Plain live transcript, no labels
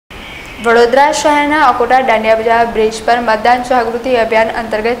વડોદરા શહેરના અકોટા દાંડિયા બજાર બ્રિજ પર મતદાન જાગૃતિ અભિયાન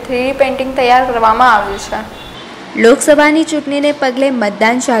અંતર્ગત 3D પેઇન્ટિંગ તૈયાર કરવામાં આવ્યું છે। લોકસભાની ચૂંટણીને પગલે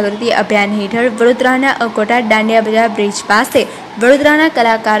મતદાન જાગૃતિ અભિયાન હેઠળ વડોદરાના અકોટા દાંડિયા બજાર બ્રિજ પાસે વડોદરાના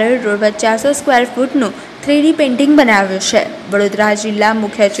કલાકારોએ રોડ પર 400 સ્ક્વેર ફૂટનું 3D પેઇન્ટિંગ બનાવ્યું છે। વડોદરા જિલ્લા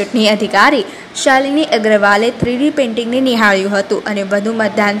મુખ્ય ચૂંટણી અધિકારી શાલિની અગ્રવાલે 3D પેઇન્ટિંગને નિહાળ્યું હતું અને વધુ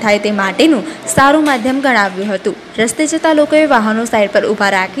મતદાન થાય તે માટેનું સારું માધ્યમ ગણાવ્યું હતું। રસ્તે જતા લોકોએ વાહનો સાઈડ પર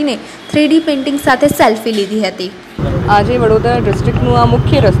ઊભા રાખીને 3D પેઇન્ટિંગ સાથે સેલ્ફી લીધી હતી। આજે વડોદરા ડિસ્ટ્રિક્ટનો આ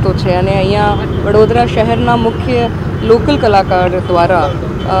મુખ્ય રસ્તો છે અને અહીંયા વડોદરા શહેરના મુખ્ય લોકલ કલાકાર દ્વારા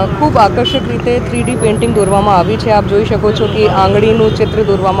ખૂબ આકર્ષક રીતે 3D પેઇન્ટિંગ દોરવામાં આવી છે। આપ જોઈ શકો છો કે આંગળીનું ચિત્ર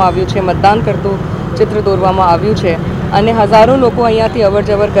દોરવામાં આવ્યું છે, મતદાન કરતું ચિત્ર દોરવામાં આવ્યું છે અને હજારો લોકો અહીંયાથી અવર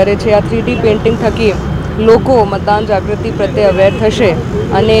જવર કરે છે। આ 3D પેઇન્ટિંગ થકી લોકો મતદાન જાગૃતિ પ્રત્યે અવેર થશે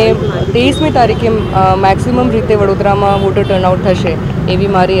અને 23મી તારીખે મેક્સિમમ રીતે વડોદરામાં વોટર ટર્નઆઉટ થશે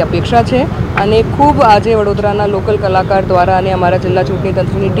એવી મારી અપેક્ષા છે અને ખૂબ આજે વડોદરાના લોકલ કલાકાર દ્વારા અને અમારા જિલ્લા ચૂંટણી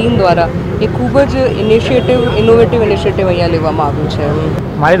તંત્રની ટીમ દ્વારા એ ખૂબ જ ઇનોવેટિવ ઇનિશિયેટિવ અહીંયા લેવામાં આવ્યું છે।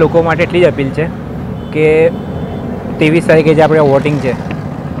 મારે લોકો માટે એટલી જ અપીલ છે કે 23 તારીખે જે આપણે વોટિંગ છે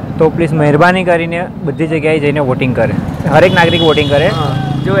તો પ્લીઝ મહેરબાની કરીને બધી જગ્યાએ જઈને વોટિંગ કરે, હરેક નાગરિક વોટિંગ કરે।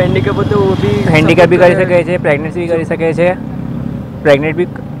 જો હેન્ડીકેપ હોય તો બી હેન્ડીકેપ બી કરી શકે છે, પ્રેગ્નન્સી બી કરી શકે છે, પ્રેગ્નેન્ટ બી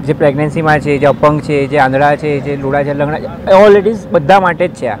જે પ્રેગ્નન્સીમાં છે, જે અપંગ છે, જે આંધળા છે, જે લુડા છે, લંગડા, ઓલ ઇટ ઇઝ બધા માટે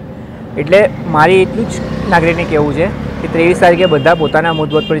જ છે આ। એટલે મારી એટલું જ નાગરિકને કહેવું છે કે 23 તારીખે બધા પોતાના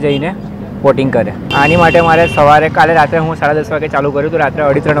બૂથ પર જઈને વોટિંગ કરે। આની માટે મારે સવારે કાલે રાત્રે હું 10:30 વાગે ચાલુ કર્યું હતું, રાત્રે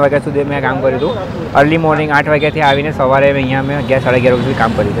 2:30-3 વાગ્યા સુધી મેં કામ કર્યું હતું। અર્લી મોર્નિંગ 8 વાગ્યાથી આવીને સવારે અહીંયા મેં 11-11:30 વાગ્યા સુધી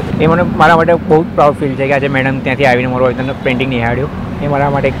કામ કર્યું હતું। એ મને મારા માટે બહુ પ્રાઉડ ફીલ છે કે આજે મેડમ ત્યાંથી આવીને મારું પેઇન્ટિંગ નિહાળ્યું, એ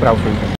મારા માટે એક પ્રાઉડ ફીલ છે।